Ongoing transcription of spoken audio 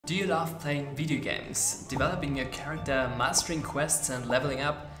Do you love playing video games, developing your character, mastering quests and leveling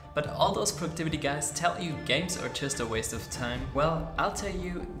up? But all those productivity guys tell you games are just a waste of time? Well, I'll tell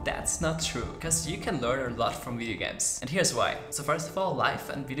you that's not true, because you can learn a lot from video games. And here's why. So first of all, life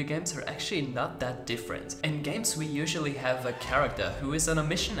and video games are actually not that different. In games we usually have a character who is on a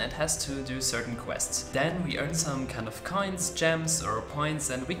mission and has to do certain quests. Then we earn some kind of coins, gems or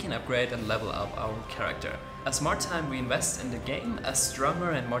points, and we can upgrade and level up our character. As more time we invest in the game, as stronger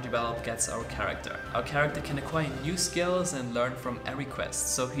and more developed gets our character. Our character can acquire new skills and learn from every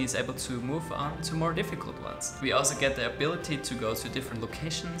quest, so he's able to move on to more difficult ones. We also get the ability to go to different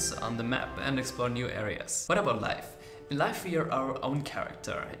locations on the map and explore new areas. What about life? In life we are our own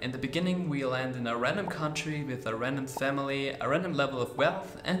character. In the beginning we land in a random country with a random family, a random level of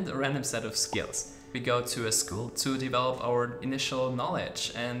wealth and a random set of skills. We go to a school to develop our initial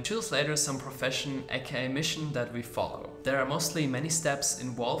knowledge and choose later some profession aka mission that we follow. There are mostly many steps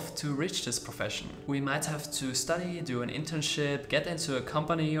involved to reach this profession. We might have to study, do an internship, get into a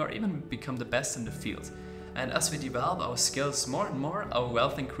company or even become the best in the field. And as we develop our skills more and more, our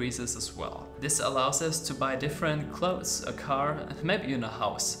wealth increases as well. This allows us to buy different clothes, a car, and maybe even a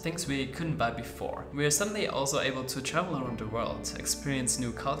house, things we couldn't buy before. We are suddenly also able to travel around the world, experience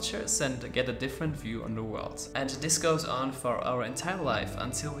new cultures and get a different view on the world. And this goes on for our entire life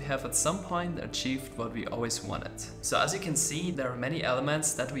until we have at some point achieved what we always wanted. So as you can see, there are many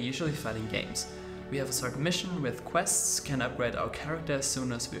elements that we usually find in games. We have a certain mission with quests, can upgrade our character as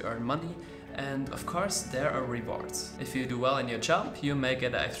soon as we earn money, and of course there are rewards. If you do well in your job, you may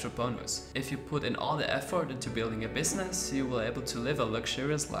get an extra bonus. If you put in all the effort into building a business, you will be able to live a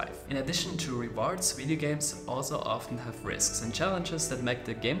luxurious life. In addition to rewards, video games also often have risks and challenges that make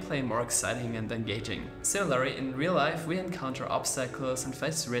the gameplay more exciting and engaging. Similarly, in real life we encounter obstacles and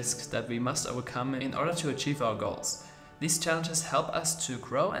face risks that we must overcome in order to achieve our goals. These challenges help us to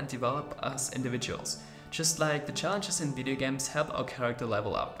grow and develop as individuals. Just like the challenges in video games help our character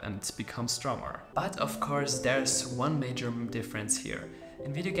level up and become stronger. But of course there's one major difference here.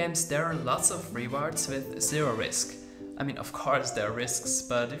 In video games there are lots of rewards with zero risk. I mean, of course there are risks,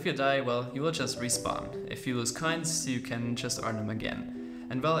 but if you die, well, you will just respawn. If you lose coins, you can just earn them again.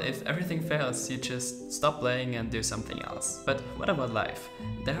 And well, if everything fails, you just stop playing and do something else. But what about life?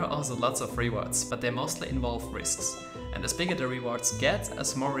 There are also lots of rewards, but they mostly involve risks. And as bigger the rewards get,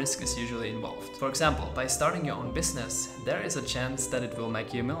 as more risk is usually involved. For example, by starting your own business, there is a chance that it will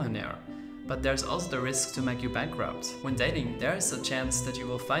make you a millionaire. But there's also the risk to make you bankrupt. When dating, there is a chance that you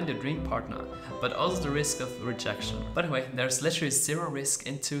will find your dream partner, but also the risk of rejection. By the way, there's literally zero risk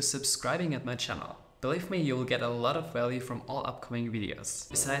into subscribing at my channel. Believe me, you will get a lot of value from all upcoming videos.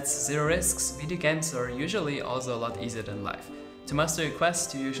 Besides zero risks, video games are usually also a lot easier than life. To master your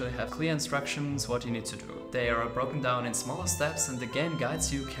quest, you usually have clear instructions what you need to do. They are broken down in smaller steps and the game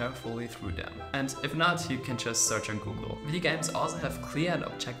guides you carefully through them. And if not, you can just search on Google. Video games also have clear and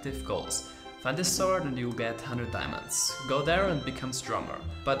objective goals. Find this sword and you'll get 100 diamonds. Go there and become stronger.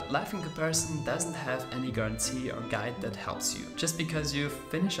 But life in comparison doesn't have any guarantee or guide that helps you. Just because you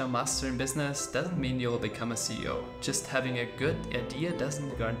finish a master in business doesn't mean you'll become a CEO. Just having a good idea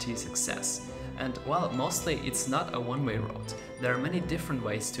doesn't guarantee success. And while mostly it's not a one-way road, there are many different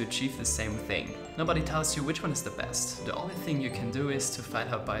ways to achieve the same thing. Nobody tells you which one is the best. The only thing you can do is to find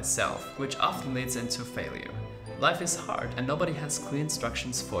out by itself, which often leads into failure. Life is hard and nobody has clear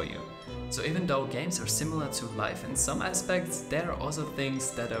instructions for you. So even though games are similar to life in some aspects, there are also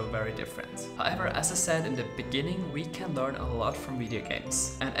things that are very different. However, as I said in the beginning, we can learn a lot from video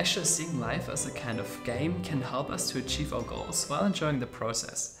games. And actually seeing life as a kind of game can help us to achieve our goals while enjoying the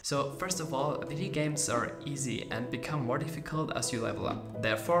process. So first of all, video games are easy and become more difficult as you level up.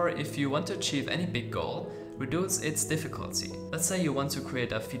 Therefore, if you want to achieve any big goal, reduce its difficulty. Let's say you want to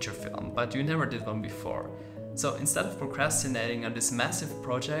create a feature film, but you never did one before. So instead of procrastinating on this massive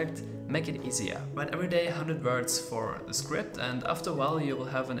project, make it easier. Write every day 100 words for the script and after a while you will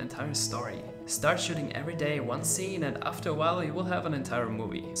have an entire story. Start shooting every day one scene and after a while you will have an entire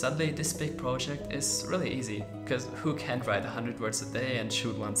movie. Suddenly this big project is really easy, because who can't write 100 words a day and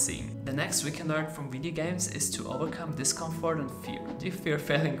shoot one scene? The next we can learn from video games is to overcome discomfort and fear. Do you fear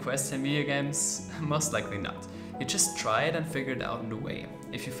failing quests in video games? Most likely not. You just try it and figure it out on the way.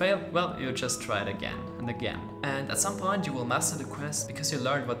 If you fail, well, you just try it again and again. And at some point you will master the quest because you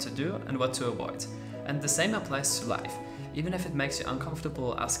learned what to do and what to avoid. And the same applies to life. Even if it makes you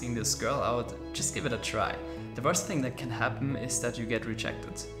uncomfortable asking this girl out, just give it a try. The worst thing that can happen is that you get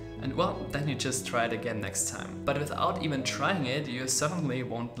rejected. And well, then you just try it again next time. But without even trying it, you certainly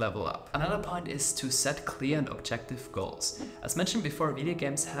won't level up. Another point is to set clear and objective goals. As mentioned before, video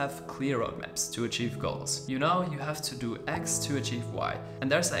games have clear roadmaps to achieve goals. You know you have to do X to achieve Y,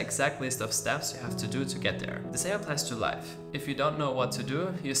 and there's an exact list of steps you have to do to get there. The same applies to life. If you don't know what to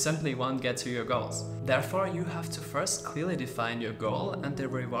do, you simply won't get to your goals. Therefore, you have to first clearly define your goal and the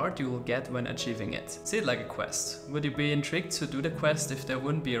reward you will get when achieving it. See it like a quest. Would you be intrigued to do the quest if there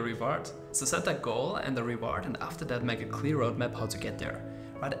wouldn't be a reward? So set that goal and the reward, and after that make a clear roadmap how to get there.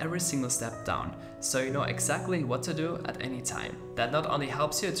 Write every single step down, so you know exactly what to do at any time. That not only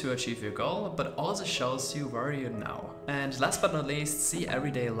helps you to achieve your goal, but also shows you where you're now. And last but not least, see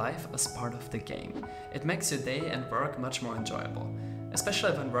everyday life as part of the game. It makes your day and work much more enjoyable,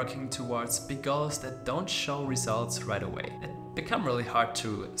 especially when working towards big goals that don't show results right away. It becomes really hard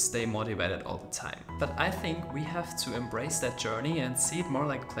to stay motivated all the time. But I think we have to embrace that journey and see it more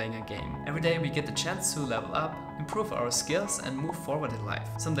like playing a game. Every day we get the chance to level up, improve our skills and move forward in life.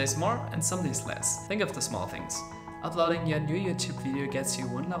 Some days more and some days less. Think of the small things. Uploading your new YouTube video gets you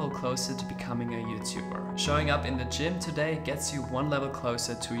one level closer to becoming a YouTuber. Showing up in the gym today gets you one level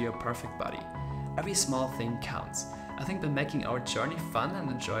closer to your perfect body. Every small thing counts. I think by making our journey fun and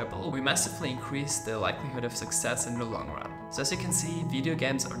enjoyable, we massively increase the likelihood of success in the long run. So as you can see, video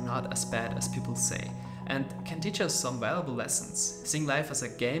games are not as bad as people say, and can teach us some valuable lessons. Seeing life as a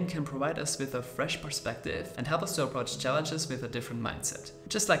game can provide us with a fresh perspective and help us to approach challenges with a different mindset.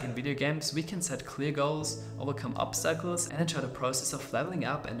 Just like in video games, we can set clear goals, overcome obstacles, and enjoy the process of leveling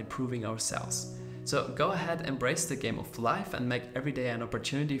up and improving ourselves. So go ahead, embrace the game of life and make every day an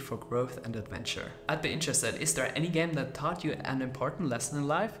opportunity for growth and adventure. I'd be interested, is there any game that taught you an important lesson in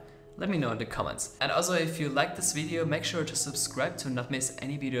life? Let me know in the comments. And also, if you liked this video, make sure to subscribe to not miss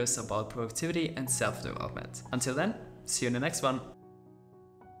any videos about productivity and self-development. Until then, see you in the next one.